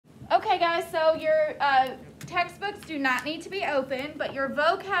Okay guys, so your textbooks do not need to be open, but your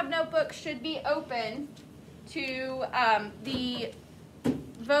vocab notebook should be open to the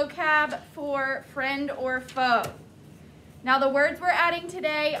vocab for friend or foe. Now the words we're adding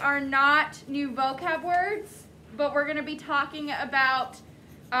today are not new vocab words, but we're going to be talking about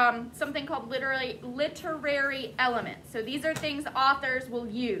something called literary elements. So these are things authors will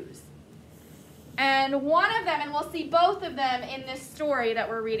use. And one of them, and we'll see both of them in this story that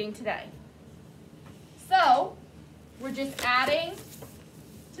we're reading today. So we're just adding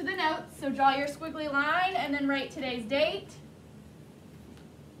to the notes. So draw your squiggly line and then write today's date,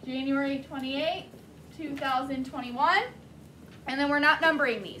 January 28, 2021. And then we're not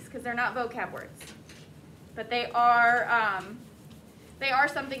numbering these because they're not vocab words. But they are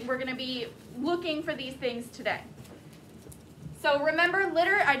something we're going to be looking for these things today. So remember,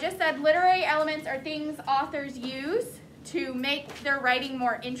 I just said literary elements are things authors use to make their writing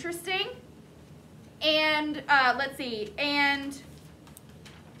more interesting. And and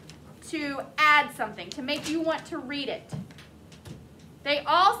to add something, to make you want to read it. They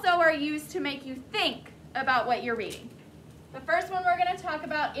also are used to make you think about what you're reading. The first one we're going to talk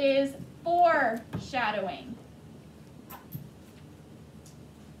about is foreshadowing.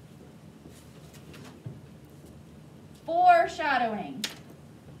 Foreshadowing.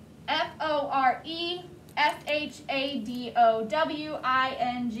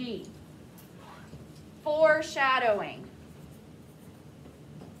 F-O-R-E-S-H-A-D-O-W-I-N-G. Foreshadowing.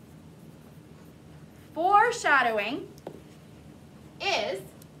 Foreshadowing is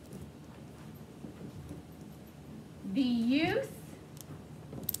the use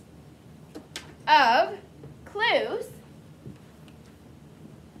of clues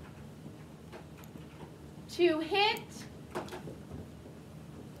to hint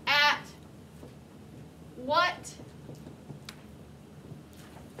at what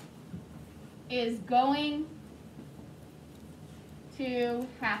is going to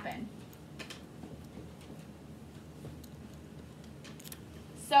happen.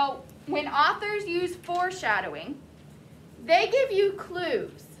 So when authors use foreshadowing, they give you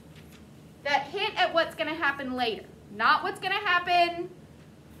clues that hint at what's going to happen later, not what's going to happen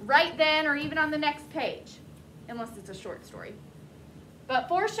right then or even on the next page, unless it's a short story. But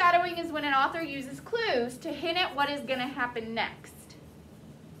foreshadowing is when an author uses clues to hint at what is going to happen next,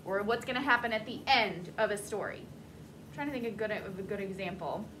 or what's going to happen at the end of a story. I'm trying to think of a good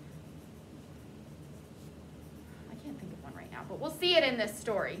example. I can't think of one right now, but we'll see it in this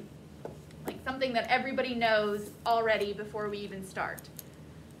story. Like something that everybody knows already before we even start.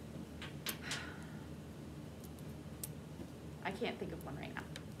 I can't think of one right now.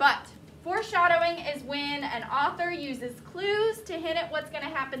 But foreshadowing is when an author uses clues to hint at what's going to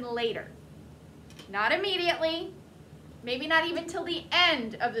happen later. Not immediately, maybe not even till the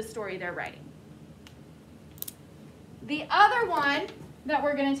end of the story they're writing. The other one that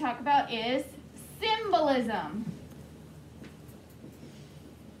we're going to talk about is symbolism.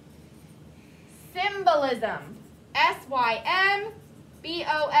 Symbolism.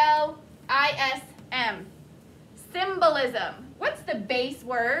 S-Y-M-B-O-L-I-S-M. Symbolism. What's the base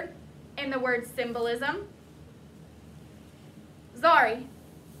word in the word symbolism? Zari.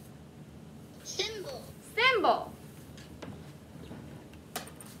 Symbol. Symbol.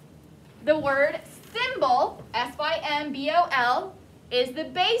 The word symbol, S-Y-M-B-O-L, is the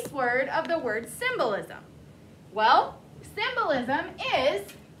base word of the word symbolism. Well, symbolism is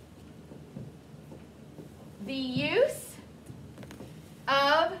the use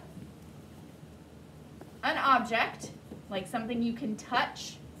of an object, like something you can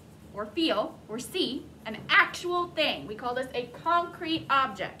touch or feel or see, an actual thing. We call this a concrete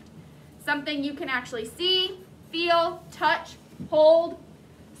object. Something you can actually see, feel, touch, hold.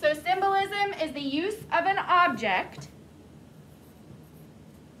 So symbolism is the use of an object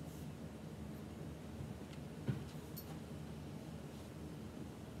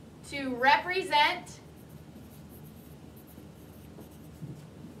to represent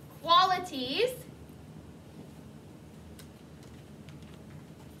qualities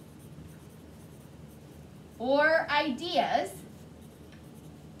or ideas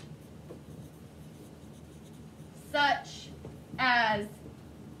such as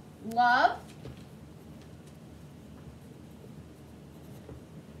love,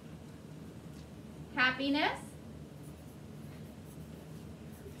 happiness,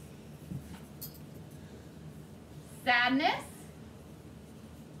 sadness,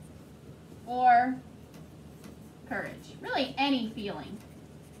 or courage. Really any feeling.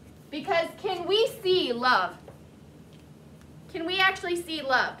 Because can we see love? Can we actually see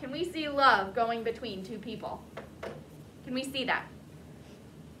love? Can we see love going between two people? Can we see that?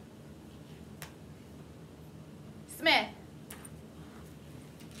 Smith.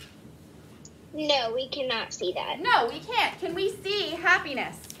 No, we cannot see that. No, we can't. Can we see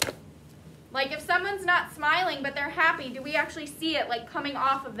happiness? Like if someone's not smiling but they're happy, do we actually see it like coming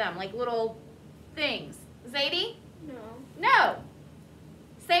off of them, like little things? Zadie? No. No.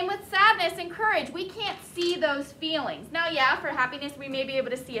 Same with sadness and courage. We can't see those feelings. Now, yeah, for happiness we may be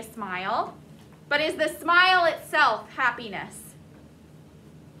able to see a smile, but is the smile itself happiness?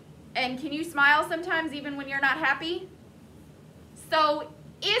 And can you smile sometimes even when you're not happy? So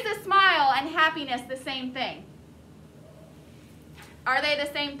is a smile and happiness the same thing? Are they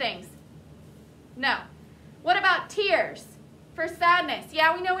the same things? No. What about tears for sadness?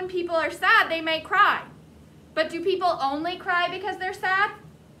 Yeah, we know when people are sad, they may cry. But do people only cry because they're sad?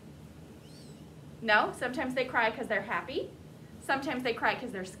 No. Sometimes they cry because they're happy. Sometimes they cry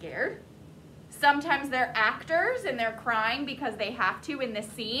because they're scared. Sometimes they're actors and they're crying because they have to in the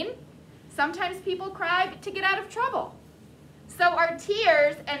scene. Sometimes people cry to get out of trouble. So are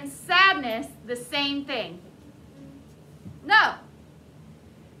tears and sadness the same thing? No.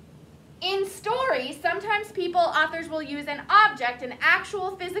 In stories, sometimes authors will use an object, an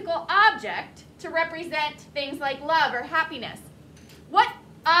actual physical object, to represent things like love or happiness. What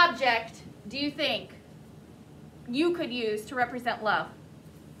object do you think you could use to represent love?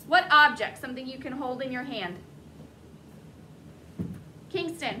 What object? Something you can hold in your hand.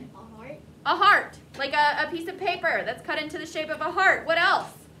 Kingston. A heart. A heart. Like a piece of paper that's cut into the shape of a heart. What else?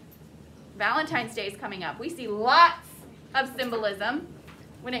 Valentine's Day is coming up. We see lots of symbolism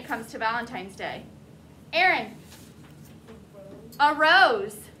when it comes to Valentine's Day. Aaron. A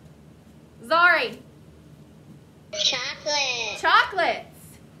rose. Zari. Chocolate. Chocolates.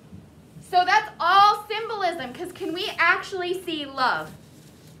 So that's all symbolism, because can we actually see love?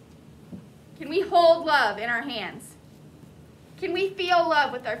 Can we hold love in our hands? Can we feel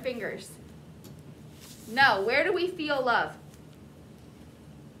love with our fingers? No. Where do we feel love?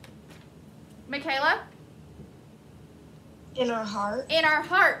 Michaela? In our heart. In our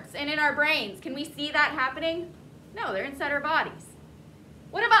hearts and in our brains. Can we see that happening? No, they're inside our bodies.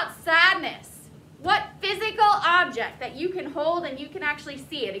 What about sadness? What physical object that you can hold and you can actually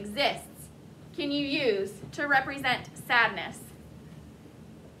see it exists can you use to represent sadness?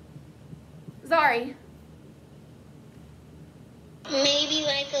 Zari. Maybe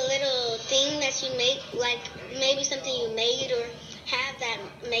like a little thing that you make, like maybe something you made or have that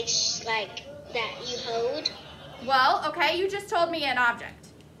makes like that you hold. Well, okay, you just told me an object.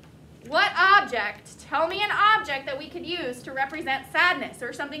 What object? Tell me an object that we could use to represent sadness,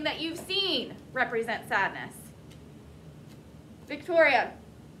 or something that you've seen represent sadness. Victoria.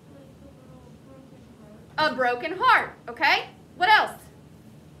 A broken heart, okay? What else?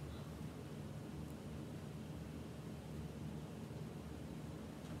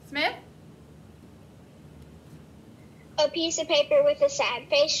 Smith? A piece of paper with a sad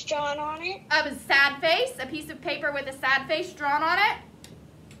face drawn on it. A sad face, a piece of paper with a sad face drawn on it.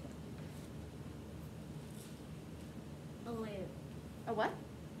 Blue. A what?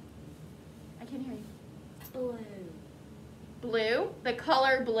 I can't hear you. Blue. Blue, the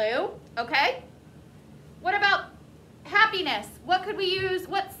color blue, okay? What about happiness? What could we use,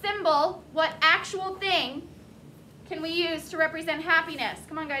 what symbol, what actual thing can we use to represent happiness?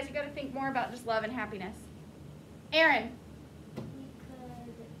 Come on, guys, you got to think more about just love and happiness. Aaron. We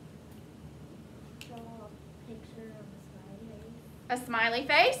could draw a picture of a smiley face. A smiley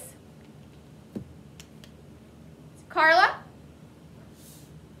face. Carla.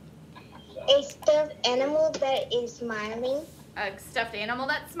 A stuffed animal that is smiling. A stuffed animal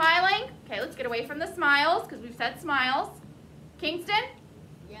that's smiling. Okay, let's get away from the smiles because we've said smiles. Kingston.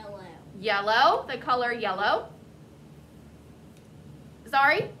 Yellow. Yellow, the color yellow.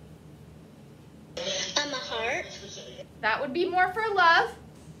 Zari. A heart. That would be more for love.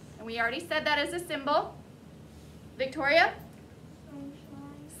 And we already said that as a symbol. Victoria?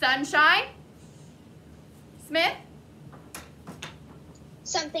 Sunshine. Smith?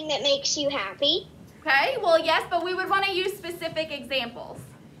 Something that makes you happy. Okay, well, yes, but we would want to use specific examples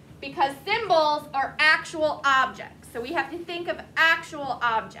because symbols are actual objects. So we have to think of actual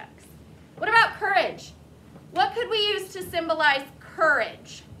objects. What about courage? What could we use to symbolize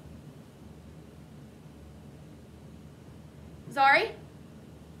courage? Zari?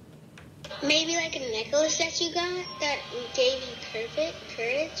 Maybe like a necklace that you got that gave you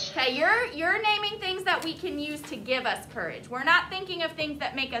courage. Okay, you're naming things that we can use to give us courage. We're not thinking of things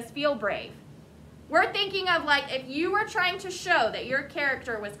that make us feel brave. We're thinking of like if you were trying to show that your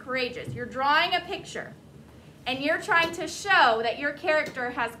character was courageous. You're drawing a picture and you're trying to show that your character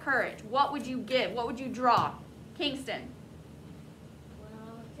has courage. What would you give? What would you draw? Kingston.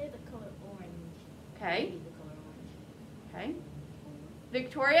 Well, say the color orange. Okay. Maybe the color orange.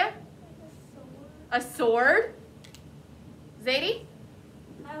 Victoria? A sword. Zadie?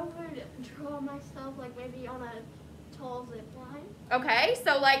 I would draw myself like maybe on a tall zip line. Okay,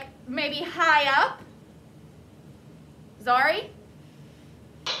 so like maybe high up. Zari?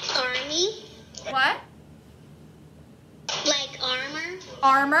 Army. What? Like armor.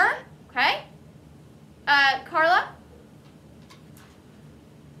 Armor. Okay. Carla?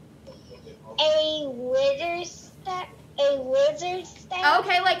 A wizard staff. A wizard staff.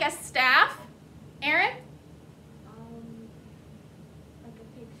 Okay, like a staff. Aaron? Like a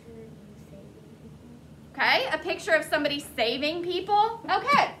picture of you saving people. Okay, a picture of somebody saving people.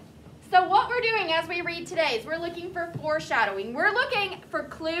 Okay, so what we're doing as we read today is we're looking for foreshadowing. We're looking for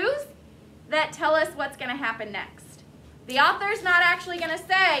clues that tell us what's going to happen next. The author's not actually going to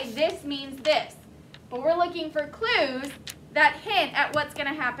say this means this, but we're looking for clues that hint at what's going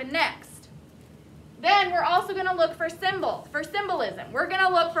to happen next. Then we're also going to look for symbolism. We're going to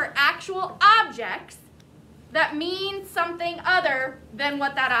look for actual objects that mean something other than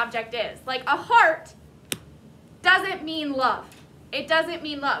what that object is. Like a heart doesn't mean love. It doesn't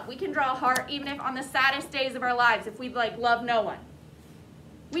mean love. We can draw a heart even if on the saddest days of our lives, if we like love no one.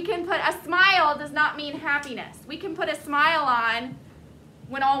 We can put a smile does not mean happiness. We can put a smile on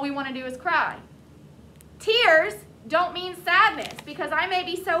when all we want to do is cry. Tears don't mean sadness because I may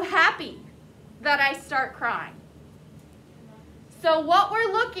be so happy that I start crying. So what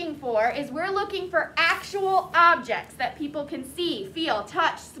we're looking for is we're looking for actual objects that people can see, feel,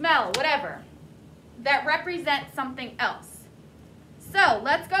 touch, smell, whatever, that represent something else. So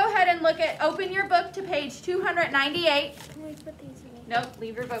let's go ahead and open your book to page 298. Can we put these away? Nope,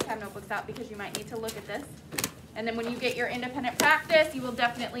 leave your vocab notebooks out because you might need to look at this. And then when you get your independent practice, you will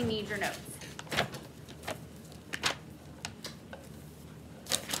definitely need your notes.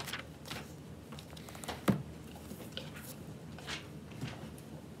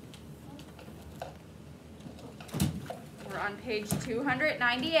 We're on page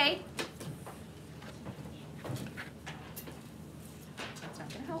 298. That's not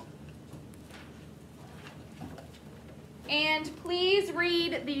going to help. And please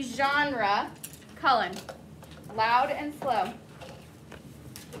read the genre. Cullen, loud and slow.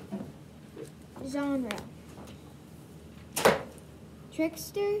 Genre.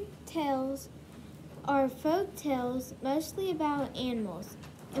 Trickster tales are folk tales mostly about animals,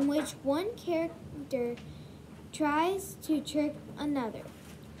 in which one character tries to trick another.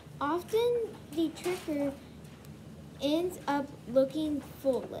 Often the tricker ends up looking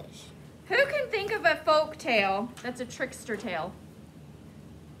foolish. Who can think of a folk tale that's a trickster tale?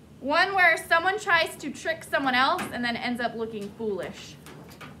 One where someone tries to trick someone else and then ends up looking foolish.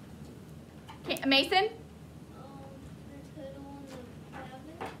 Mason?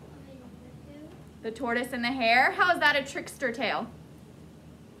 The tortoise and the hare. How is that a trickster tale?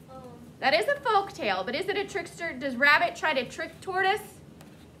 That is a folk tale, but is it a trickster? Does Rabbit try to trick Tortoise?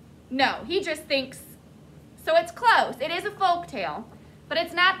 No, he just thinks. So it's close. It is a folk tale, but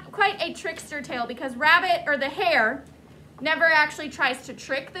it's not quite a trickster tale because Rabbit, or the hare, never actually tries to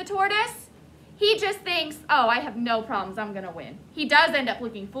trick the tortoise. He just thinks, oh, I have no problems, I'm going to win. He does end up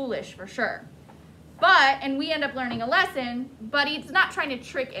looking foolish for sure. And we end up learning a lesson, but he's not trying to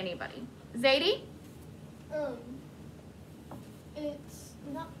trick anybody. Zadie? It's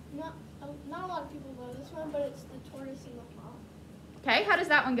not a lot of people know this one, but it's the tortoise and the hawk. Okay, how does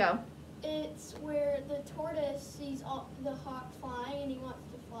that one go? It's where the tortoise sees the hawk flying and he wants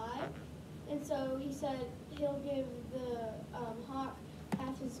to fly. And so he said he'll give the hawk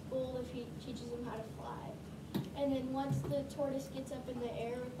half his gold if he teaches him how to fly. And then once the tortoise gets up in the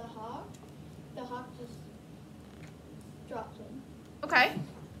air with the hawk just drops him. Okay.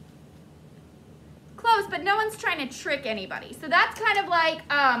 Close, but no one's trying to trick anybody. So that's kind of like,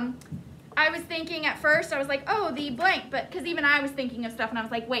 I was thinking at first, I was like, oh, the blank, but because even I was thinking of stuff and I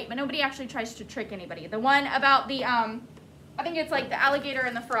was like, wait, but nobody actually tries to trick anybody. The one about the, I think it's like the alligator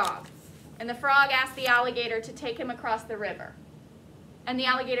and the frog. And the frog asked the alligator to take him across the river. And the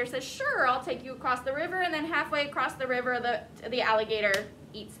alligator says, sure, I'll take you across the river. And then halfway across the river, the alligator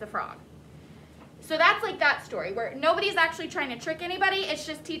eats the frog. So that's like that story where nobody's actually trying to trick anybody. It's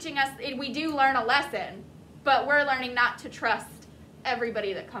just teaching us, we do learn a lesson, but we're learning not to trust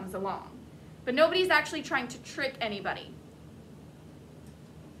everybody that comes along. But nobody's actually trying to trick anybody.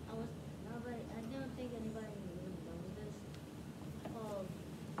 I don't think anybody really knows this.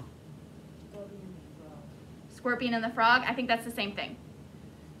 Scorpion and the Frog. Scorpion and the Frog, I think that's the same thing.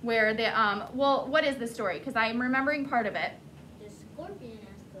 Where the, well, what is the story? Because I'm remembering part of it. The scorpion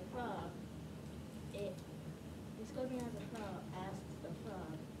asks the frog, asks the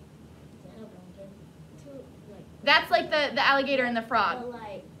frog to help him get to, That's like the alligator and the frog. But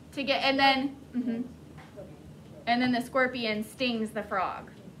like, To get, and then, and then the scorpion stings the frog.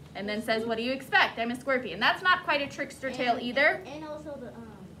 And then says, what do you expect? I'm a scorpion. That's not quite a trickster tale either. And also the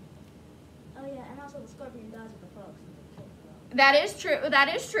oh yeah, and also the scorpion dies with the frog. So That is true.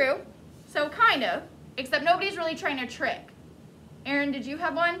 That is true. So kind of, except nobody's really trying to trick. Aaron, did you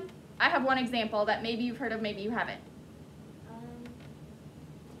have one? I have one example that maybe you've heard of, maybe you haven't. I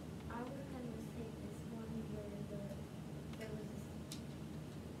would kind of say this one where there was this,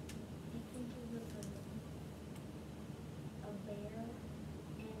 I think it was a bear,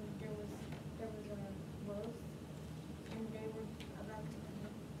 and there was a roast, and they were about to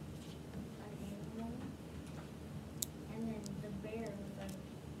cook an animal, and then the bear was like,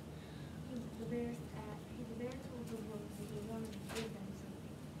 the bear told the wolf that he wanted to give them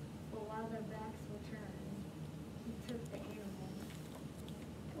something, but while their backs were turned, he took the animal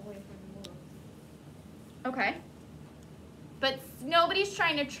away from the wolf. Okay. But nobody's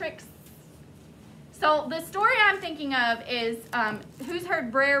trying to trick. So the story I'm thinking of is, who's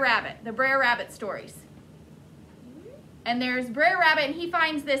heard Brer Rabbit? The Brer Rabbit stories. And there's Brer Rabbit, and he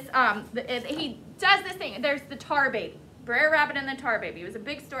finds this, he does this thing. There's the tar baby. Brer Rabbit and the tar baby. It was a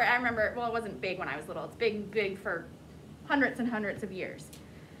big story. I remember, well, it wasn't big when I was little. It's big for hundreds and hundreds of years.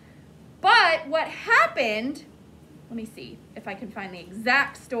 But what happened, let me see if I can find the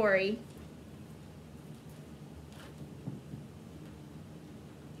exact story.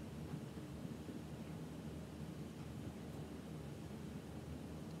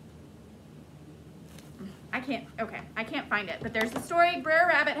 I can't find it. But there's a story, Brer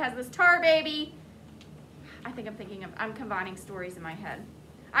Rabbit has this tar baby. I'm combining stories in my head.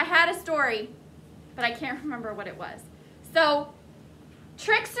 I had a story, but I can't remember what it was. So,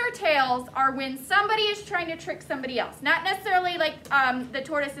 trickster tales are when somebody is trying to trick somebody else. Not necessarily like the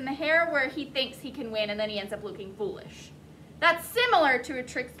tortoise and the hare where he thinks he can win and then he ends up looking foolish. That's similar to a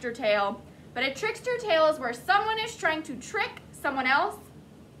trickster tale, but a trickster tale is where someone is trying to trick someone else,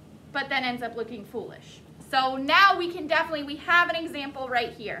 but then ends up looking foolish. So now we have an example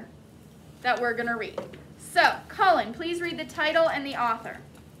right here that we're gonna read. So, Cullen, please read the title and the author.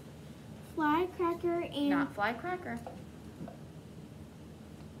 Flycatcher and Not Flycracker.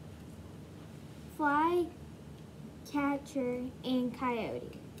 Flycatcher and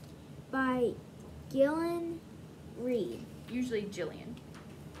Coyote by Gillen Reed. Usually Jillian.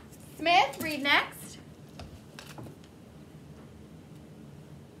 Smith, read next.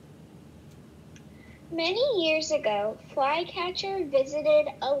 Many years ago, Flycatcher visited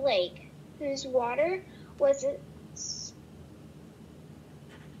a lake whose water was a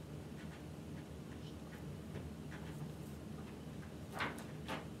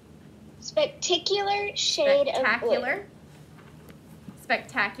spectacular shade of blue.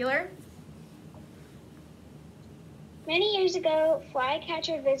 Spectacular. Many years ago,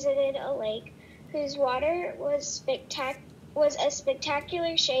 Flycatcher visited a lake whose water was a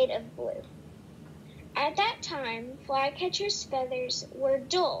spectacular shade of blue. At that time, Flycatcher's feathers were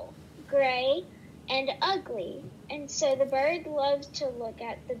dull, gray, and ugly, and so the bird loved to look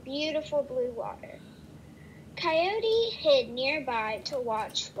at the beautiful blue water. Coyote hid nearby to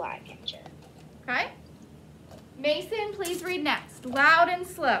watch Flycatcher. Okay. Mason, please read next. Loud and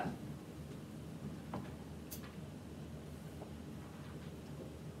slow.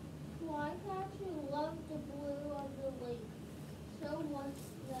 Flycatcher loved the blue of the lake so much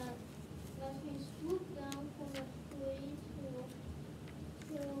that as he swooped down from a tree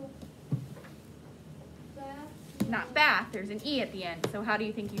to bath. Not bath, there's an E at the end. So how do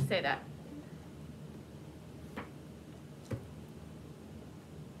you think you say that?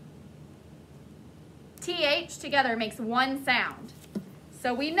 TH together makes one sound.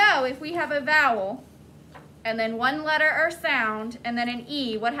 So we know if we have a vowel and then one letter or sound and then an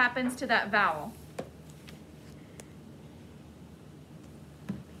E, what happens to that vowel?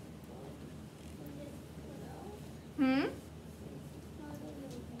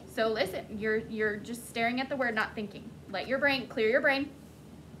 So listen, you're just staring at the word, not thinking. Let your brain, clear your brain.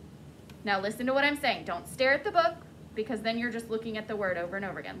 Now listen to what I'm saying. Don't stare at the book because then you're just looking at the word over and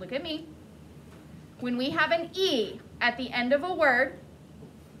over again. Look at me. When we have an E at the end of a word,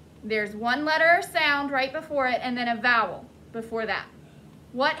 there's one letter or sound right before it and then a vowel before that.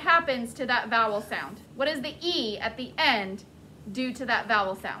 What happens to that vowel sound? What does the E at the end do to that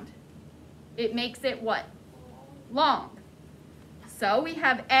vowel sound? It makes it what? Long. So we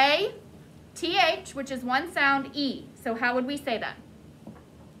have A, TH, which is one sound, E. So how would we say that?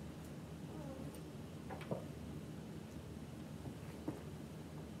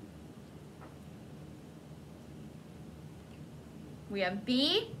 We have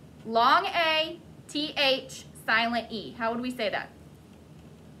B, long A, TH, silent E. How would we say that?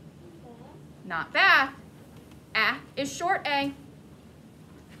 Not bath. A is short A.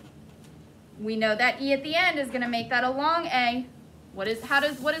 We know that E at the end is going to make that a long A. What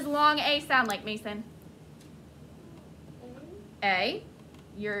does long A sound like, Mason? A.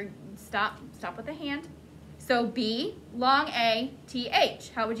 Stop with the hand. So B, long A, TH.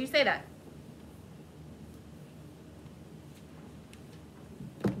 How would you say that?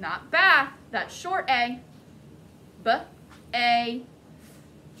 Not bath. That's short A. B, A.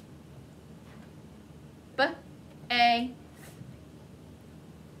 B, A.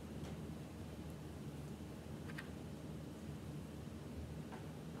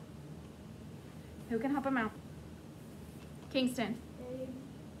 Who can help him out? Kingston. Bathe.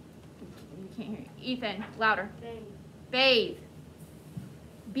 We can't hear you. Ethan, louder. Bathe. Bathe.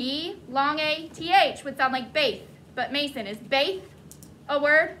 B, long A, TH would sound like bathe. But Mason, is bathe a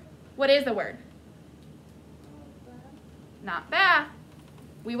word? What is a word? Not bath.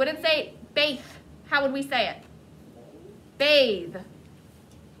 We wouldn't say bathe. How would we say it? Bathe.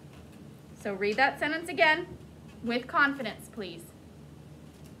 So read that sentence again with confidence, please.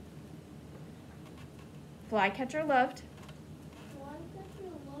 Flycatcher loved.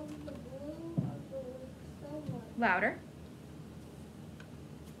 Flycatcher loved the blue of the lake so much. Louder.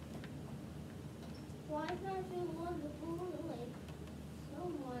 Flycatcher loved the blue of the lake so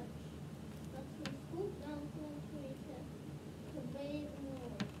much that he swooped down from the tree to bathe in the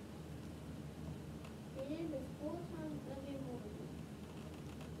lake. He did this 4 times every morning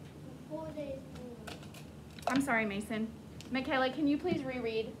for 4 days more. I'm sorry, Mason. Michaela, can you please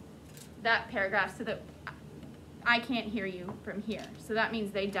reread that paragraph so that I can't hear you from here? So that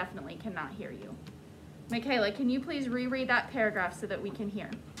means they definitely cannot hear you. Michaela, can you please reread that paragraph so that we can hear?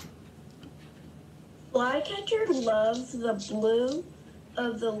 Flycatcher loved the blue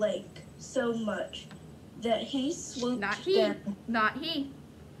of the lake so much that he swooped Not he. down. Not he.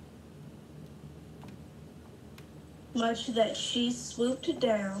 Much that she swooped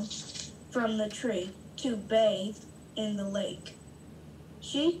down from the tree to bathe in the lake.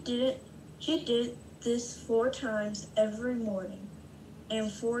 She did this 4 times every morning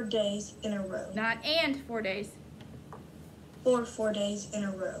and 4 days in a row. Not and 4 days. Or 4 days in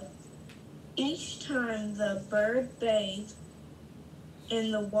a row. Each time the bird bathed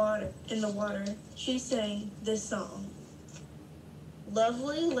in the water, she sang this song.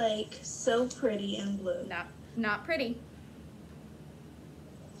 Lovely lake, so pretty and blue. Not pretty.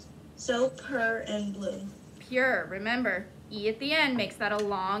 So pure and blue. Pure. Remember, E at the end makes that a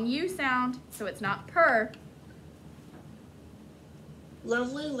long U sound, so it's not purr.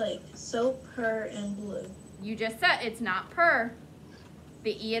 Lovely lake, so pure and blue. You just said it's not purr.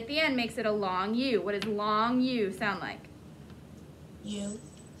 The E at the end makes it a long U. What does long U sound like? You.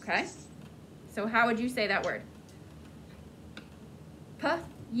 Okay. So how would you say that word?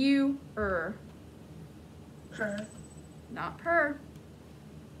 P-U-R. Purr. Not purr.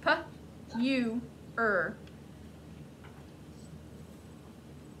 P-U-R.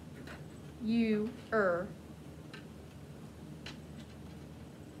 U-R.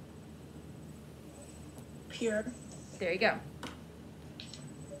 Pure. There you go.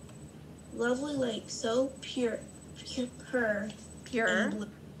 Lovely lake, so pure and Pure. blue.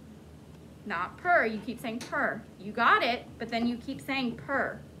 Not purr. You keep saying purr. You got it, but then you keep saying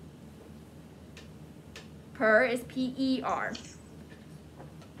purr. Purr is P-E-R.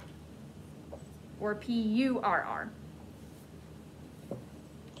 Or P-U-R-R.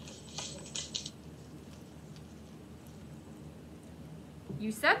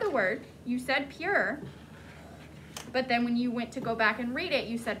 You said the word. You said pure. But then when you went to go back and read it,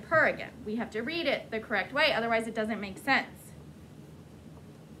 you said purr again. We have to read it the correct way, otherwise it doesn't make sense.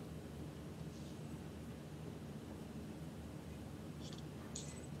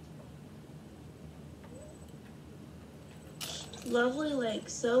 Lovely lake,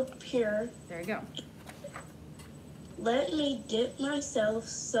 so pure. There you go. Let me dip myself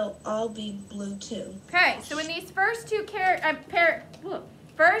so I'll be blue too. Okay, so in these first two paragraphs,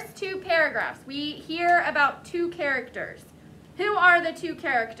 we hear about 2 characters. Who are the 2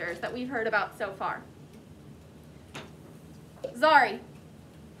 characters that we've heard about so far? Zari.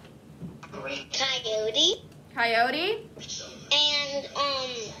 Coyote Coyote. and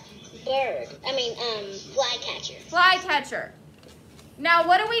Flycatcher. Flycatcher. Now,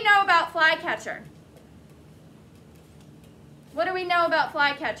 what do we know about Flycatcher? What do we know about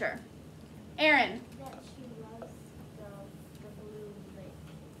Flycatcher? Aaron. That she loves the blue lake.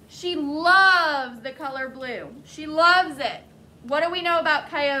 She loves the color blue. She loves it. What do we know about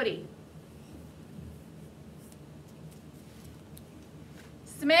Coyote?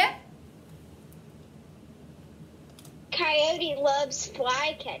 Smith? Coyote loves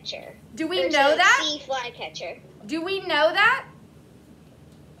Flycatcher. Do we Or know to that? See Flycatcher. Do we know that?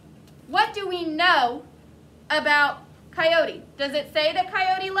 What do we know about Coyote? Does it say that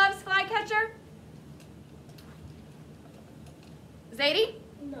Coyote loves Flycatcher? Zadie?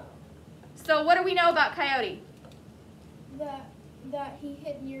 No. So what do we know about Coyote? That he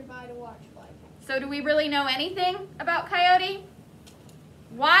hid nearby to watch Flycatcher. So do we really know anything about Coyote?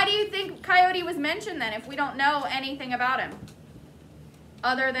 Why do you think Coyote was mentioned then if we don't know anything about him?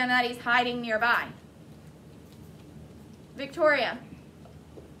 Other than that he's hiding nearby. Victoria?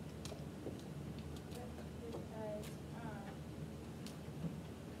 Because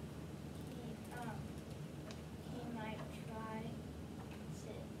he might try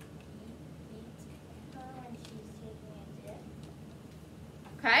to eat her when she's taking a dip.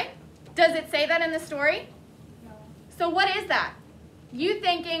 Okay. Does it say that in the story? No. So what is that? You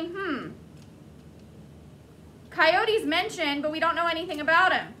thinking, Coyote's mentioned, but we don't know anything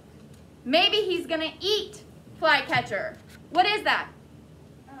about him. Maybe he's going to eat Flycatcher. What is that?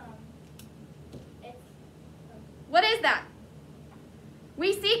 It's What is that?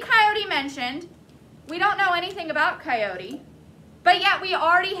 We see Coyote mentioned. We don't know anything about Coyote. But yet we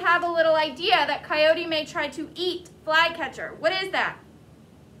already have a little idea that Coyote may try to eat Flycatcher. What is that?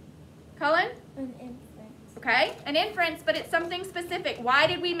 Cullen? An inference. Okay, an inference, but it's something specific. Why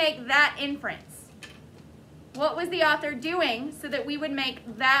did we make that inference? What was the author doing so that we would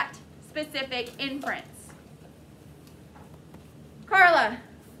make that specific inference? Carla?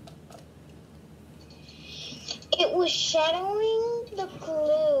 It was shadowing the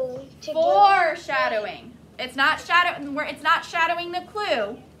clue to Foreshadowing. It's not shadowing the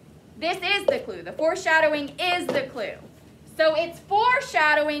clue. This is the clue. The foreshadowing is the clue. So it's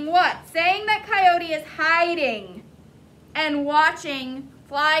foreshadowing what? Saying that Coyote is hiding and watching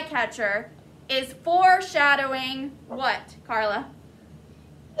Flycatcher is foreshadowing what, Carla?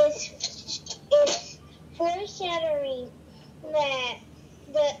 It's foreshadowing that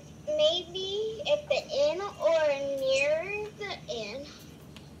maybe at the inn or near the inn,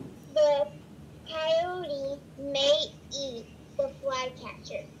 the coyote may eat the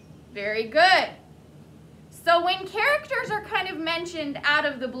flycatcher. Very good. So when characters are kind of mentioned out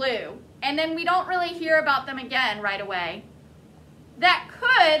of the blue, and then we don't really hear about them again right away, that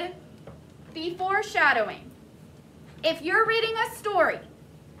could be foreshadowing. If you're reading a story,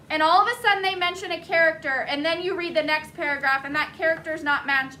 and all of a sudden they mention a character, and then you read the next paragraph, and that character's not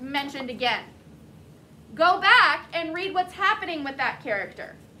mentioned again, go back and read what's happening with that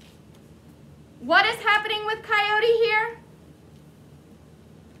character. What is happening with Coyote here?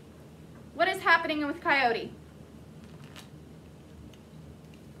 What is happening with Coyote?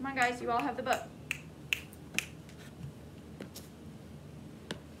 Come on, guys, you all have the book.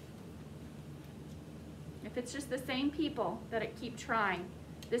 If it's just the same people that keep trying,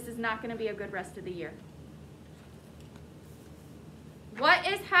 this is not going to be a good rest of the year. What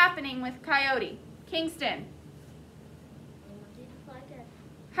is happening with Coyote? Kingston.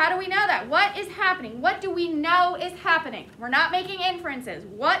 How do we know that? What is happening? What do we know is happening? We're not making inferences.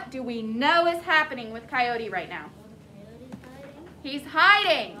 What do we know is happening with Coyote right now? He's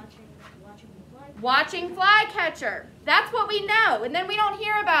hiding. Watching Flycatcher. That's what we know, and then we don't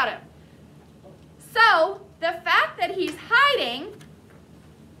hear about him. So, the fact that he's hiding,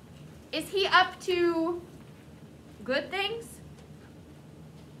 is he up to good things?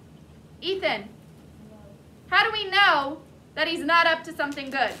 Ethan, how do we know that he's not up to something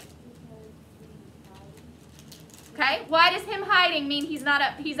good? Okay, why does him hiding mean he's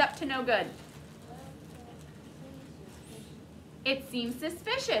up to no good? It seems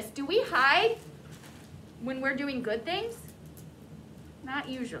suspicious. Do we hide when we're doing good things? Not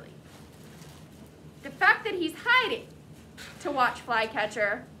usually. The fact that he's hiding to watch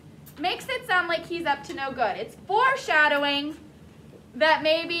Flycatcher makes it sound like he's up to no good. It's foreshadowing that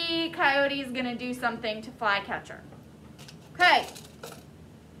maybe Coyote's gonna do something to Flycatcher. Okay.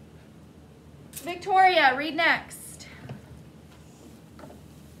 Victoria, read next.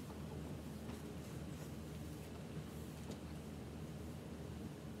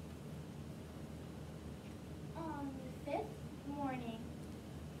 On the 5th morning,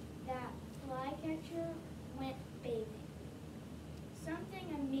 that flycatcher went bathing. Something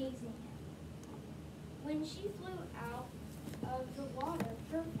amazing happened. When she flew out of the water,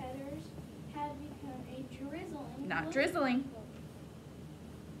 her feathers had become a drizzling. Not blue. drizzling.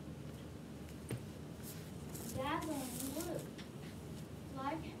 Dazzling blue.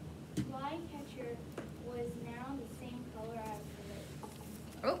 Flycatcher was now the same color as the lake.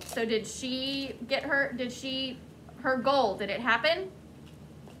 Oh, so did she get her goal, did it happen?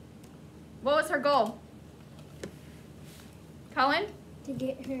 What was her goal? Cullen? To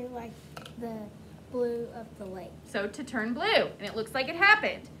get her like the blue of the lake. So to turn blue, and it looks like it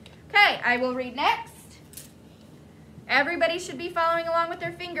happened. Okay, I will read next. Everybody should be following along with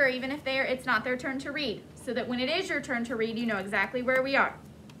their finger, even if it's not their turn to read, so that when it is your turn to read, you know exactly where we are.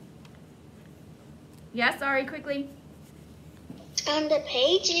 Yes, Ari, quickly. On the other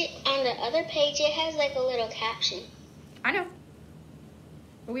page, it has like a little caption. I know,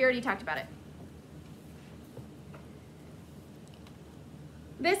 but we already talked about it.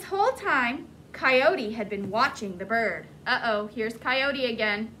 This whole time, Coyote had been watching the bird. Uh-oh, here's Coyote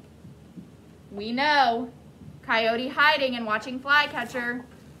again. We know Coyote hiding and watching Flycatcher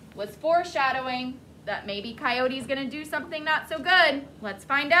was foreshadowing that maybe Coyote's gonna do something not so good. Let's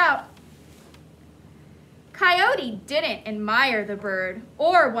find out. Coyote didn't admire the bird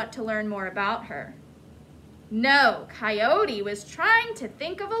or want to learn more about her. No, Coyote was trying to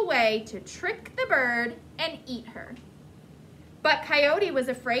think of a way to trick the bird and eat her. But Coyote was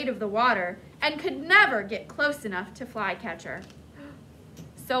afraid of the water and could never get close enough to Flycatcher.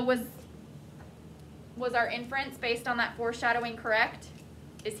 So was our inference based on that foreshadowing correct?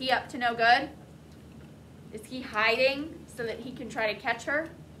 Is he up to no good? Is he hiding so that he can try to catch her?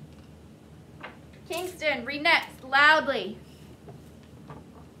 Kingston, read next, loudly.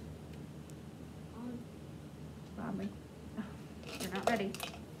 Loudly. Oh, you're not ready.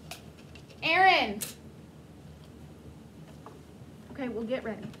 Aaron. Okay, we'll get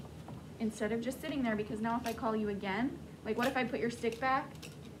ready. Instead of just sitting there, because now if I call you again, like what if I put your stick back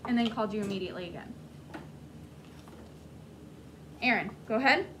and then called you immediately again? Aaron, go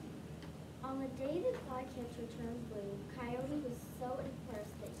ahead. On the day that Flycatcher turned blue, Coyote was so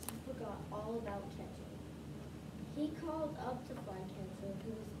impressed that he forgot all about catching. He called up to Flycatcher,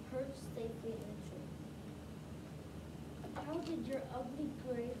 who was perched safely in a tree. How did your ugly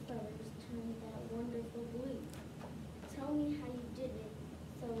gray feathers turn that wonderful blue? Tell me how you did it,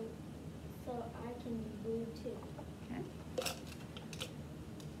 so I can be blue too. Okay.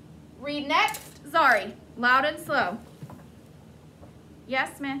 Read next, Zari, loud and slow.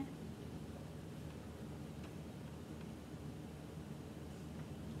 Yes, Smith.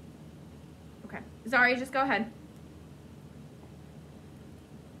 Okay, Zari, just go ahead.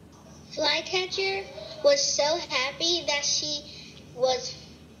 Flycatcher was so happy that she was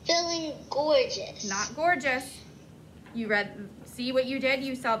feeling gorgeous. Not gorgeous. You see what you did?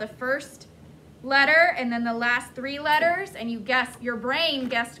 You saw the first letter and then the last three letters, and your brain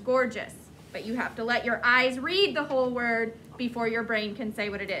guessed gorgeous. But you have to let your eyes read the whole word before your brain can say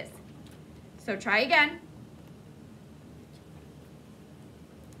what it is. So try again.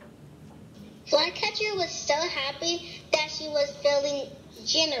 Flycatcher was so happy that she was feeling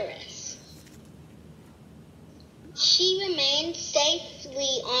generous. She remained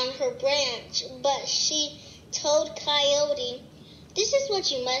safely on her branch, but she told Coyote, "This is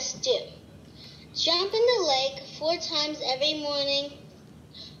what you must do. Jump in the lake 4 times every morning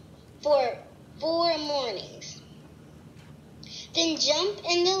for 4 mornings. Then jump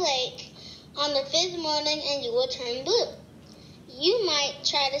in the lake on the 5th morning and you will turn blue. You might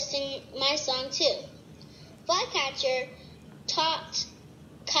try to sing my song too." Flycatcher taught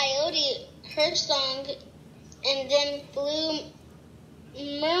Coyote her song and then flew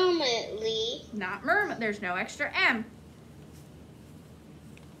merrily. Not mermaid. There's no extra M.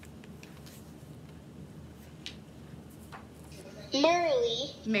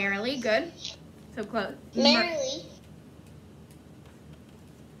 Merrily. Merrily, good. So close. Merrily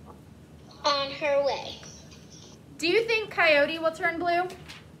on her way. Do you think Coyote will turn blue?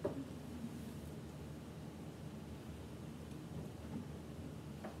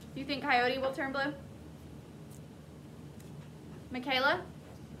 Do you think Coyote will turn blue? Michaela?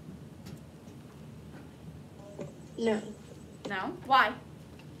 No. No? Why?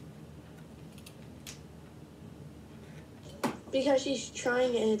 Because she's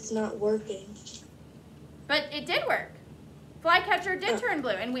trying and it's not working. But it did work. Flycatcher did turn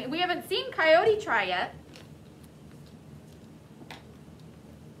blue, and we haven't seen Coyote try yet.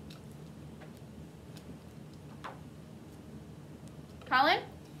 Colin?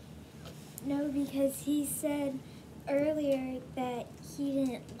 No, because he said earlier that he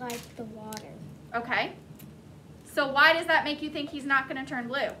didn't like the water. Okay. So why does that make you think he's not going to turn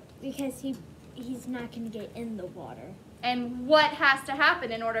blue? Because he's not going to get in the water. And what has to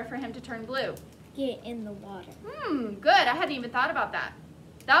happen in order for him to turn blue? Get in the water. Good. I hadn't even thought about that.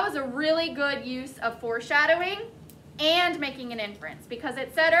 That was a really good use of foreshadowing and making an inference, because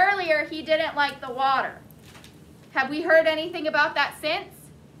it said earlier he didn't like the water. Have we heard anything about that since?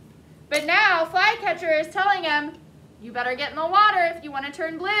 But now Flycatcher is telling him, you better get in the water if you want to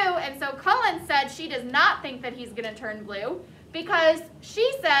turn blue. And so Cullen said she does not think that he's going to turn blue because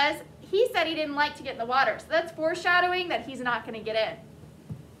he said he didn't like to get in the water. So that's foreshadowing that he's not going to get in.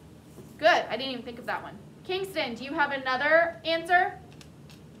 Good. I didn't even think of that one. Kingston, do you have another answer?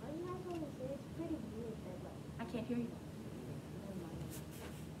 I can't hear you.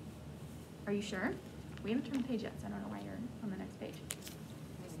 Are you sure? We haven't turned the page yet, so I don't know why you're on the next page.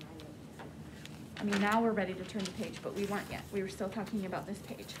 I mean, now we're ready to turn the page, but we weren't yet. We were still talking about this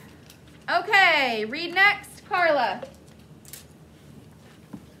page. Okay, read next, Carla.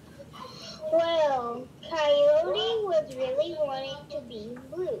 Well, Coyote was really wanting to be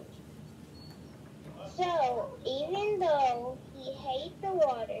blue. So, even though he hates the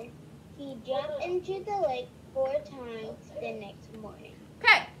water, he jumped into the lake 4 times the next morning.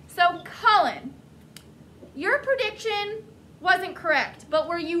 Okay, so Cullen, your prediction wasn't correct, but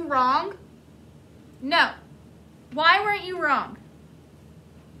were you wrong? No. Why weren't you wrong?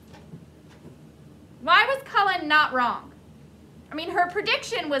 Why was Cullen not wrong? I mean, her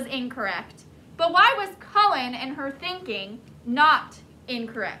prediction was incorrect, but why was Cullen and her thinking not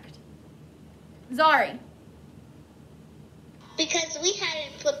incorrect? Zari. Because we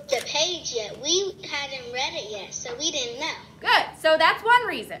hadn't flipped the page yet. We hadn't read it yet, so we didn't know. Good. So that's one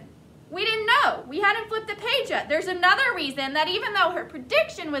reason. We didn't know. We hadn't flipped the page yet. There's another reason that even though her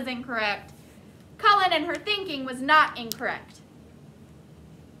prediction was incorrect, Cullen and her thinking was not incorrect.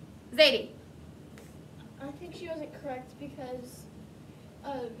 Zadie. I think she wasn't correct because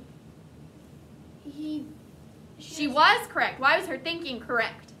She was correct. Why was her thinking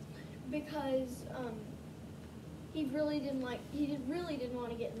correct? Because he really didn't want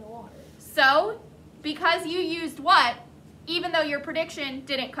to get in the water. So, because you used what, even though your prediction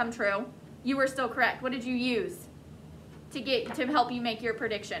didn't come true, you were still correct. What did you use to help you make your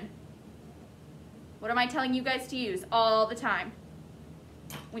prediction? What am I telling you guys to use all the time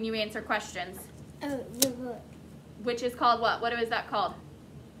when you answer questions? Oh, the book. Which is called what? What is that called?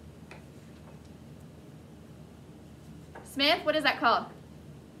 Smith, what is that called?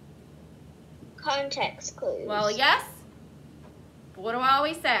 Context clues. Well, yes. But what do I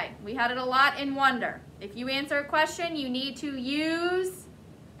always say? We had it a lot in Wonder. If you answer a question, you need to use,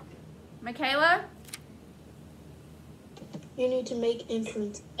 Michaela? You need to make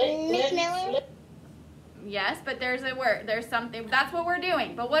inference. Miss Miller? Yes, but there's a word. There's something. That's what we're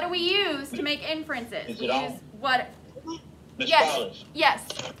doing. But what do we use to make inferences? Is We it all? use what? Miss Yes. Collins. Yes.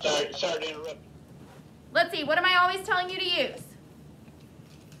 Sorry to interrupt. Let's see. What am I always telling you to use?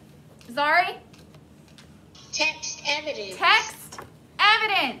 Zari? Text evidence. Text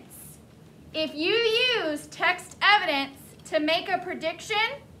evidence. If you use text evidence to make a prediction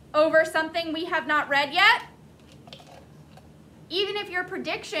over something we have not read yet, even if your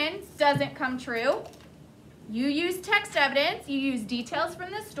prediction doesn't come true, you use text evidence, you use details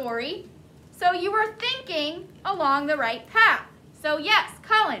from the story, so you are thinking along the right path. So yes,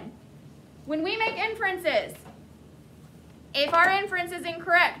 Cullen, when we make inferences, if our inference is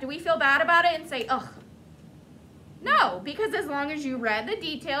incorrect, do we feel bad about it and say, ugh? No, because as long as you read the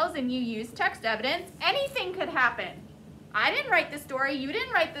details and you use text evidence, anything could happen. I didn't write the story, you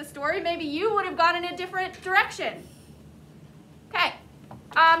didn't write the story, maybe you would have gone in a different direction. Okay,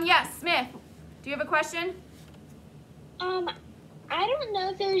 yes, Smith, do you have a question? I don't know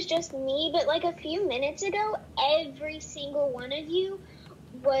if it was just me, but like a few minutes ago, every single one of you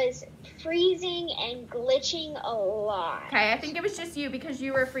was freezing and glitching a lot. Okay, I think it was just you because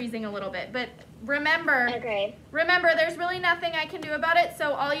you were freezing a little bit, but remember, Okay. there's really nothing I can do about it,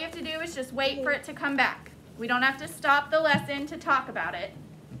 so all you have to do is just wait for it to come back. We don't have to stop the lesson to talk about it.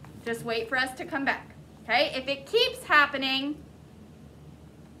 Just wait for us to come back, okay? If it keeps happening,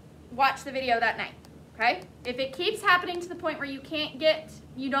 watch the video that night, okay? If it keeps happening to the point where you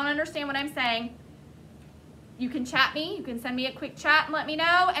don't understand what I'm saying, you can chat me, you can send me a quick chat and let me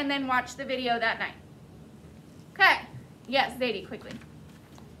know, and then watch the video that night. Okay, yes, Zadie, quickly.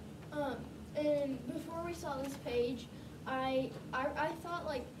 And before we saw this page, I thought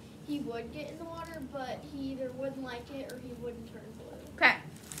like he would get in the water, but he either wouldn't like it or he wouldn't turn blue. Okay.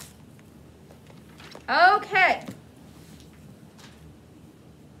 Okay.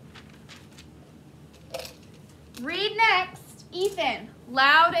 Read next, Ethan,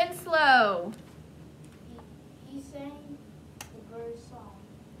 loud and slow. He sang the bird's song,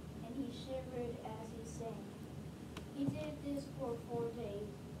 and he shivered as he sang. He did this for 4 days.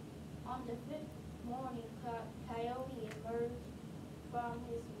 On the 5th morning, Coyote emerged from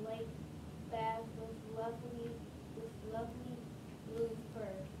his lake bath with lovely blue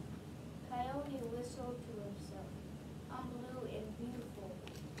fur. Coyote whistled to himself. I'm blue and beautiful.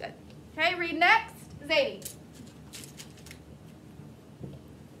 Good. Okay, read next, Zadie.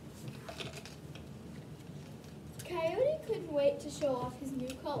 Coyote could couldn't wait to show off his new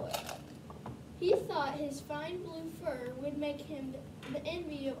color. He thought his fine blue fur would make him the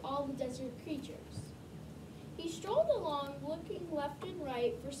envy of all the desert creatures. He strolled along, looking left and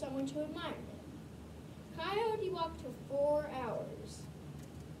right for someone to admire him. Coyote walked for 4 hours,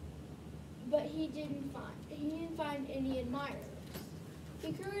 but he didn't find any admirers.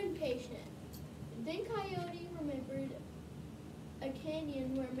 He grew impatient. Then Coyote remembered a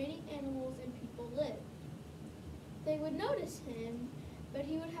canyon where many animals and people lived. They would notice him, but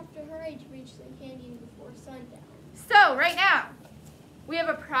he would have to hurry to reach the canyon before sundown. So, right now, we have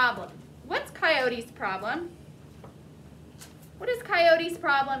a problem. What's Coyote's problem? What is Coyote's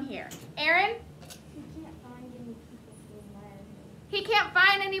problem here? Aaron? He can't find any people to admire him. He can't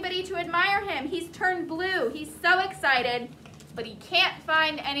find anybody to admire him. He's turned blue. He's so excited, but he can't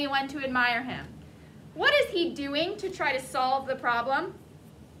find anyone to admire him. What is he doing to try to solve the problem?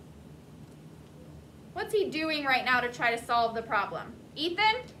 What's he doing right now to try to solve the problem?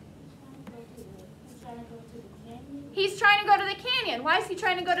 Ethan? He's trying to go to the canyon. He's trying to go to the canyon. Why is he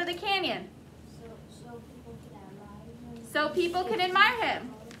trying to go to the canyon? So people can admire him. So people can admire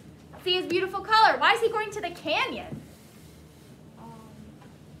him. See his beautiful color. Why is he going to the canyon? Some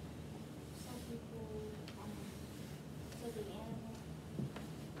people, so the animals.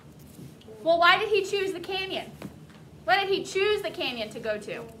 Well, why did he choose the canyon? What did he choose the canyon to go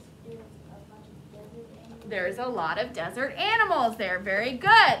to? There's a lot of desert animals there. Very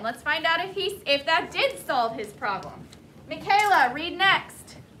good. Let's find out if that did solve his problem. Michaela, read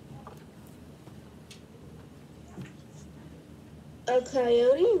next. A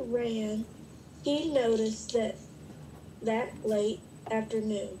coyote ran. He noticed that late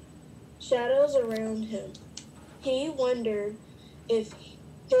afternoon, shadows around him. He wondered if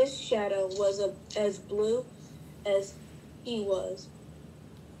his shadow was as blue as he was.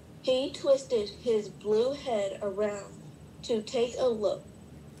 He twisted his blue head around to take a look.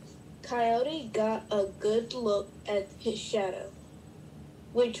 Coyote got a good look at his shadow,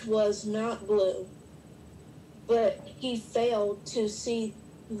 which was not blue, but he failed to see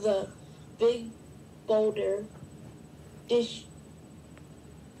the big boulder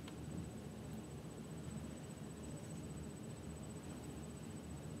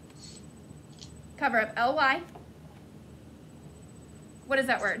Cover up L-Y. What is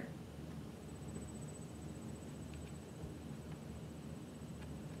that word?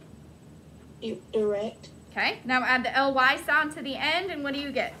 direct, Okay, now add the L-Y sound to the end, and what do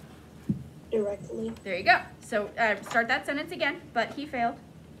you get? directly. There you go. So start that sentence again, but he failed.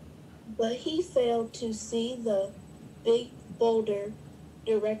 But he failed to see the big boulder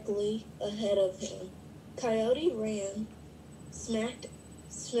directly ahead of him. Coyote ran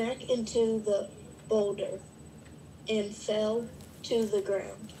smack into the boulder and fell to the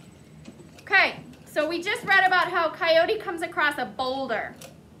ground. Okay, so we just read about how Coyote comes across a boulder.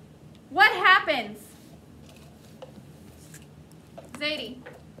 What happens? Zadie.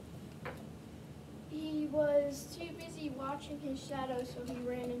 He was too busy watching his shadow, so he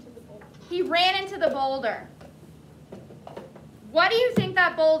ran into the boulder. He ran into the boulder. What do you think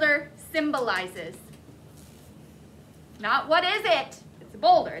that boulder symbolizes? Not what is it? It's a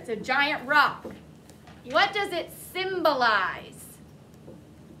boulder. It's a giant rock. What does it symbolize?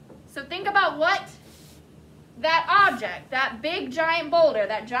 So think about what that object, that big giant boulder,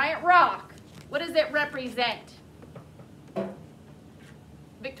 that giant rock, what does it represent?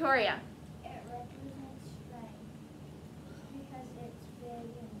 Victoria. It represents strength because it's big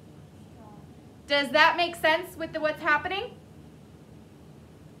and strong. Does that make sense with what's happening?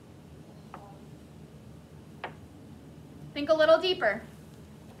 Think a little deeper.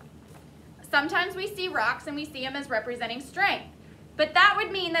 Sometimes we see rocks and we see them as representing strength. But that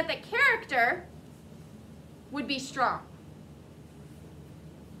would mean that the character would be strong.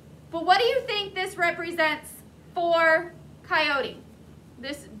 But what do you think this represents for Coyote?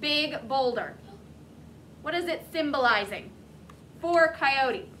 This big boulder. What is it symbolizing for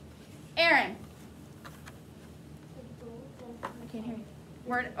Coyote? Aaron. I can't hear you.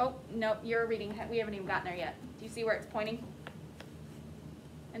 Oh, no, you're reading. We haven't even gotten there yet. Do you see where it's pointing?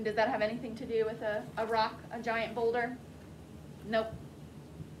 And does that have anything to do with a rock, a giant boulder? Nope.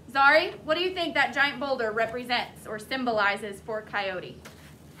 Zari, what do you think that giant boulder represents or symbolizes for Coyote?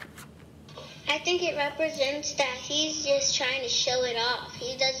 I think it represents that he's just trying to show it off.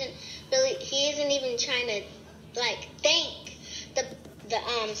 He isn't even trying to thank the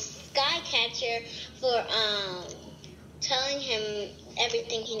Flycatcher for telling him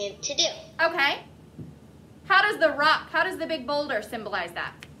everything he needed to do. Okay. How does the big boulder symbolize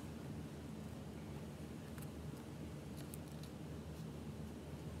that?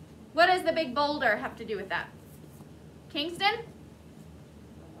 What does the big boulder have to do with that? Kingston?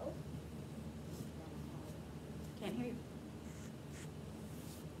 Can't hear you.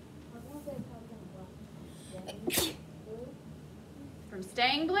 From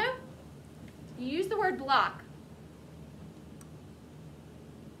staying blue? You use the word block.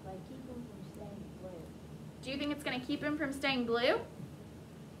 Like keep him from staying blue. Do you think it's going to keep him from staying blue?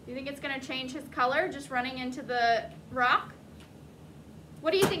 Do you think it's going to change his color just running into the rock?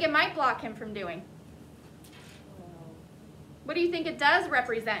 What do you think it might block him from doing? What do you think it does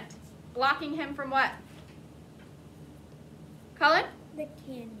represent? Blocking him from what? Cullen? The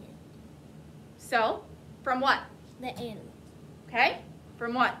canyon. So, from what? The animal. Okay.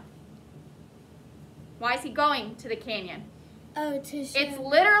 From what? Why is he going to the canyon? Oh, to show. It's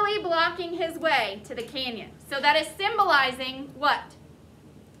literally blocking his way to the canyon. So that is symbolizing what?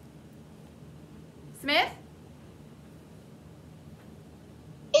 Smith?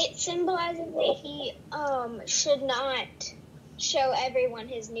 It symbolizes that he should not show everyone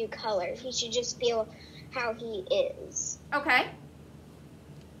his new color. He should just feel how he is. Okay.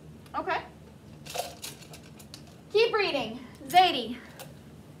 Okay. Keep reading. Zadie.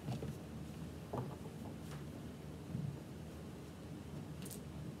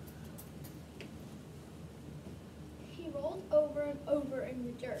 He rolled over and over in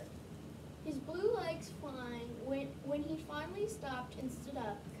the dirt, his blue legs flying. When he finally stopped and stood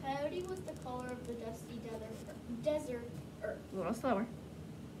up, Coyote was the color of the dusty desert earth. A little slower.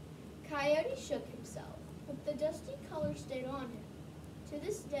 Coyote shook himself, but the dusty color stayed on him. To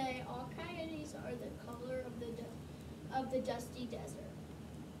this day, all coyotes are the color of the dusty desert.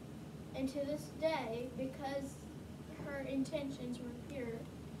 And to this day, because her intentions were pure,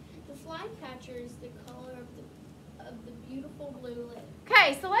 the flycatcher is the color of the beautiful blue lake.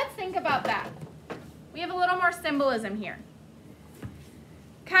 Okay, so let's think about that. We have a little more symbolism here.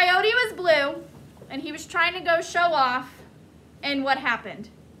 Coyote was blue, and he was trying to go show off, and what happened?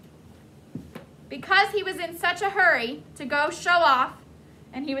 Because he was in such a hurry to go show off,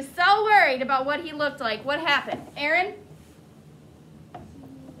 and he was so worried about what he looked like, what happened? Aaron?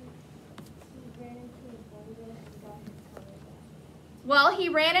 Well, he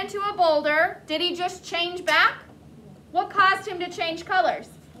ran into a boulder. Did he just change back? What caused him to change colors?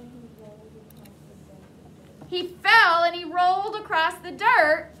 He fell and he rolled across the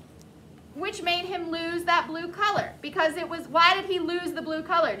dirt, which made him lose that blue color. Because it was, why did he lose the blue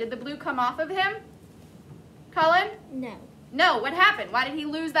color? Did the blue come off of him? Cullen? No. No, what happened? Why did he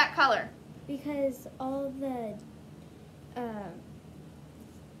lose that color? Because all the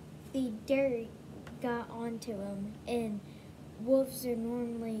dirt got onto him, and wolves are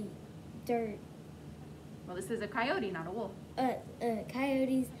normally dirt. Well, this is a coyote, not a wolf.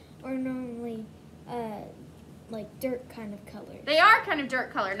 Coyotes are normally like dirt kind of color. They are kind of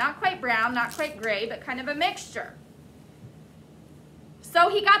dirt color. Not quite brown, not quite gray, but kind of a mixture. So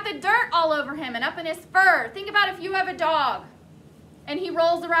he got the dirt all over him and up in his fur. Think about if you have a dog and he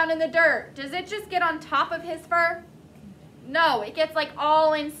rolls around in the dirt. Does it just get on top of his fur? No, it gets like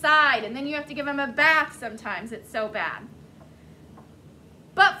all inside, and then you have to give him a bath sometimes. It's so bad.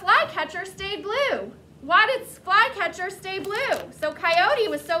 But Flycatcher stayed blue. Why did Flycatcher stay blue? So Coyote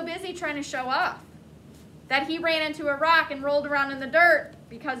was so busy trying to show off that he ran into a rock and rolled around in the dirt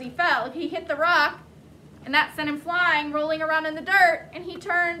because he fell. He hit the rock, and that sent him flying, rolling around in the dirt, and he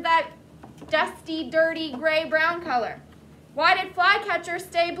turned that dusty, dirty, gray-brown color. Why did Flycatcher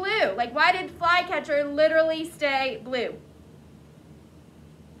stay blue? Like, why did Flycatcher literally stay blue?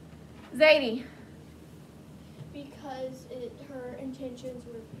 Zadie. Because her intentions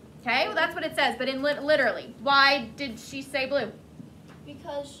were... Okay, well, that's what it says, but in literally. Why did she say blue?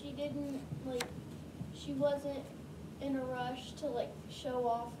 Because she didn't, she wasn't in a rush to, show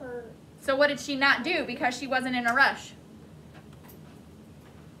off her... So what did she not do because she wasn't in a rush?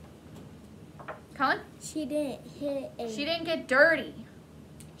 Colin? She didn't hit a... She didn't get dirty.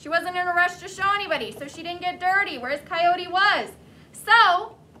 She wasn't in a rush to show anybody, so she didn't get dirty, whereas Coyote was.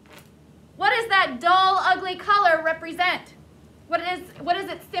 So, what does that dull, ugly color represent? What does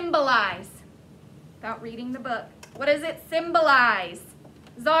it symbolize? Without reading the book. What does it symbolize?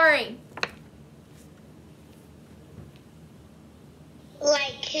 Zari.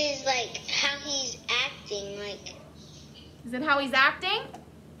 How he's acting, Is it how he's acting?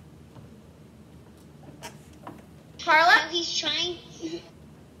 Carla? how he's trying.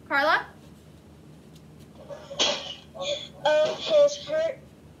 Carla? Of his hurt.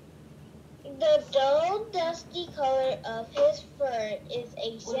 The dull, dusty color of his fur is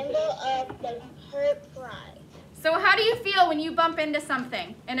a symbol of the hurt pride. So how do you feel when you bump into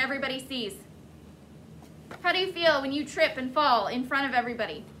something and everybody sees? How do you feel when you trip and fall in front of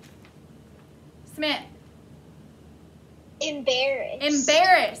everybody? Smith. Embarrassed.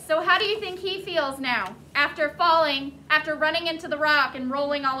 Embarrassed. So how do you think he feels now after falling, after running into the rock and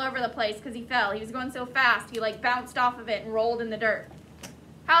rolling all over the place because he fell? He was going so fast, he like bounced off of it and rolled in the dirt.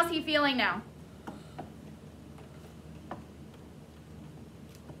 How's he feeling now?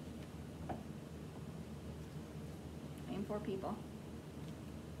 Name 4 people.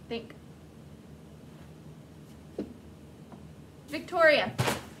 Think. Victoria.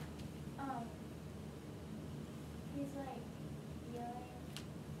 He's like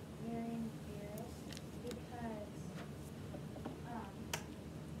really embarrassed because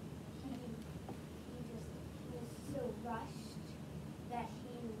he was so rushed that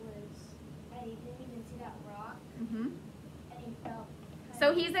he didn't even see that rock, and he felt.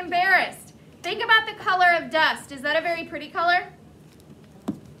 So he's embarrassed. Think about the color of dust. Is that a very pretty color?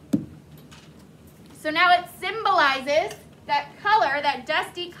 So now it symbolizes that color, that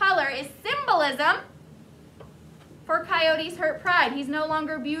dusty color is symbolism for Coyote's hurt pride. He's no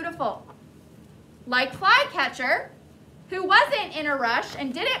longer beautiful. Like Flycatcher, who wasn't in a rush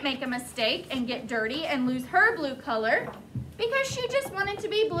and didn't make a mistake and get dirty and lose her blue color because she just wanted to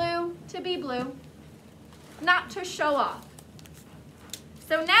be blue, not to show off.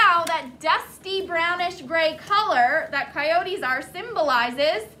 So now that dusty brownish gray color that coyotes are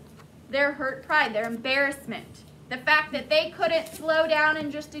symbolizes their hurt pride, their embarrassment, the fact that they couldn't slow down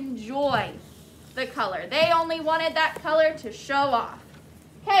and just enjoy the color. They only wanted that color to show off.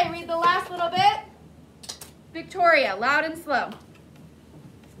 Okay, read the last little bit. Victoria, loud and slow.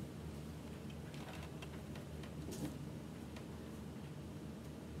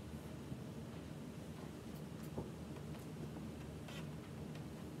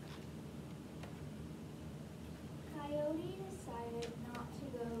 Coyote decided not to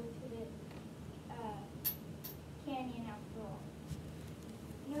go to the canyon after all.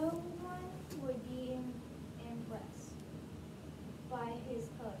 No one would be impressed by his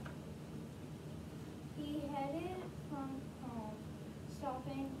color. He headed from home,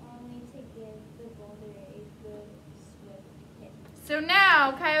 stopping only to give the boulder a good swift hit. So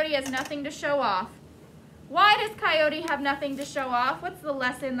now Coyote has nothing to show off. Why does Coyote have nothing to show off? What's the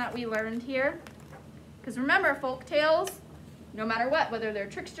lesson that we learned here? Because remember, folk tales, no matter what, whether they're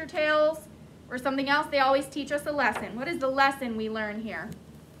trickster tales or something else, they always teach us a lesson. What is the lesson we learn here?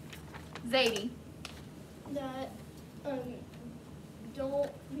 Zadie. That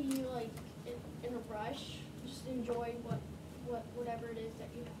don't be like in a rush. Just enjoy whatever it is that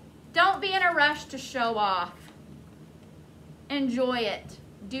you have. Don't be in a rush to show off. Enjoy it.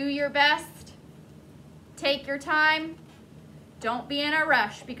 Do your best. Take your time. Don't be in a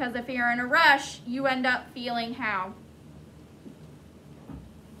rush, because if you're in a rush, you end up feeling how?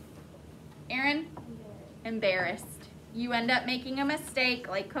 Aaron? Embarrassed. You end up making a mistake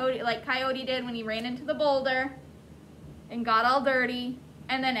like Coyote did when he ran into the boulder and got all dirty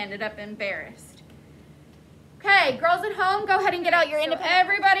and then ended up embarrassed. Okay, girls at home, go ahead and get out your independent.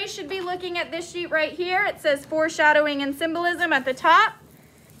 Everybody should be looking at this sheet right here. It says foreshadowing and symbolism at the top,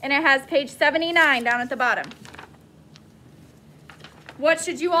 and it has page 79 down at the bottom. What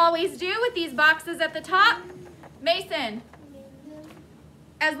should you always do with these boxes at the top? Mason,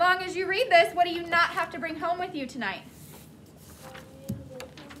 as long as you read this, what do you not have to bring home with you tonight?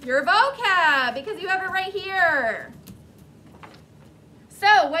 Your vocab, because you have it right here.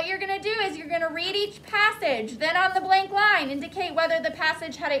 So what you're going to do is you're going to read each passage, then on the blank line, indicate whether the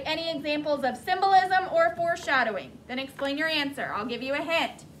passage had any examples of symbolism or foreshadowing. Then explain your answer. I'll give you a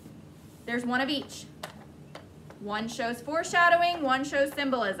hint. There's one of each. One shows foreshadowing, one shows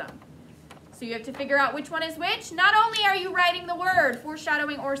symbolism. So you have to figure out which one is which. Not only are you writing the word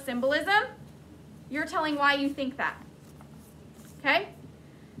foreshadowing or symbolism, you're telling why you think that. Okay?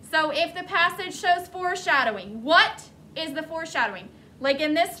 So if the passage shows foreshadowing, what is the foreshadowing? Like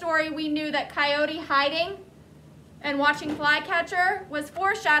in this story, we knew that Coyote hiding and watching Flycatcher was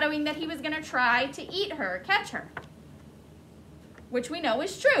foreshadowing that he was going to try to eat her, catch her. Which we know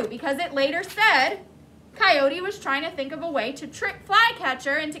is true, because it later said Coyote was trying to think of a way to trick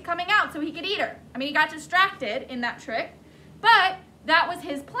Flycatcher into coming out so he could eat her. I mean, he got distracted in that trick, but that was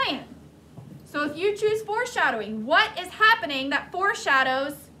his plan. So if you choose foreshadowing, what is happening that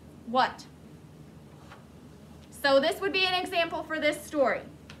foreshadows what? So this would be an example for this story.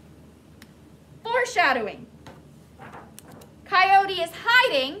 Foreshadowing. Coyote is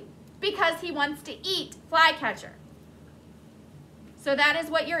hiding because he wants to eat Flycatcher. So that is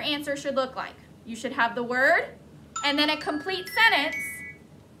what your answer should look like. You should have the word and then a complete sentence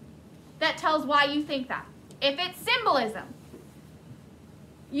that tells why you think that. If it's symbolism,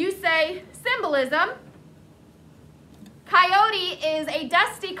 you say symbolism. Coyote is a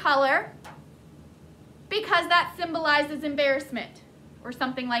dusty color because that symbolizes embarrassment or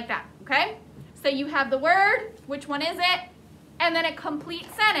something like that, okay? So you have the word, which one is it? And then a complete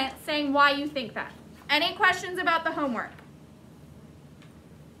sentence saying why you think that. Any questions about the homework?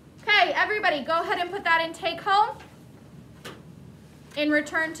 Okay, everybody, go ahead and put that in take home. In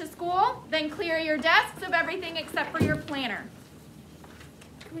return to school, then clear your desks of everything except for your planner.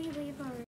 Can we leave our